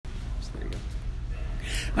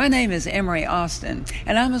My name is Emery Austin,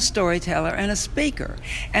 and I'm a storyteller and a speaker.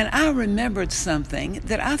 And I remembered something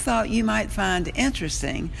that I thought you might find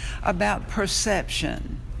interesting about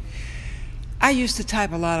perception. I used to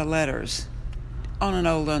type a lot of letters on an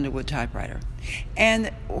old Underwood typewriter.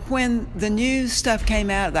 And when the new stuff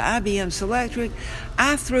came out, the IBM Selectric,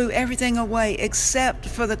 I threw everything away except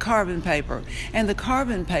for the carbon paper. And the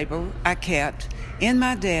carbon paper I kept in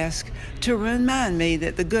my desk to remind me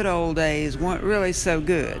that the good old days weren't really so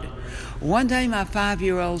good. One day my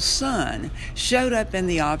 5-year-old son showed up in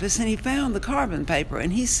the office and he found the carbon paper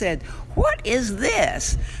and he said, "What is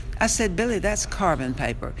this?" I said, "Billy, that's carbon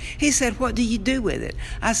paper." He said, "What do you do with it?"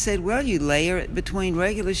 I said, "Well, you layer it between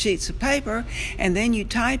regular sheets of paper and then you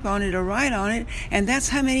type on it or write on it, and that's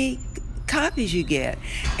how many copies you get."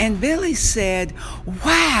 And Billy said,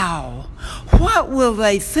 "Wow, what will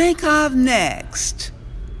they think of next?"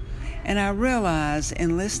 And I realized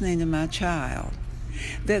in listening to my child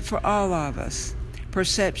that for all of us,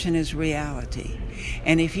 perception is reality.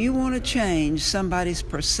 And if you want to change somebody's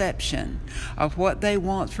perception of what they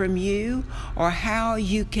want from you or how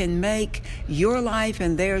you can make your life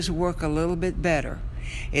and theirs work a little bit better,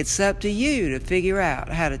 it's up to you to figure out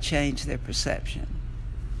how to change their perception.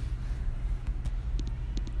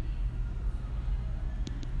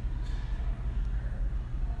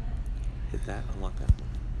 Hit that, unlock that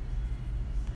one.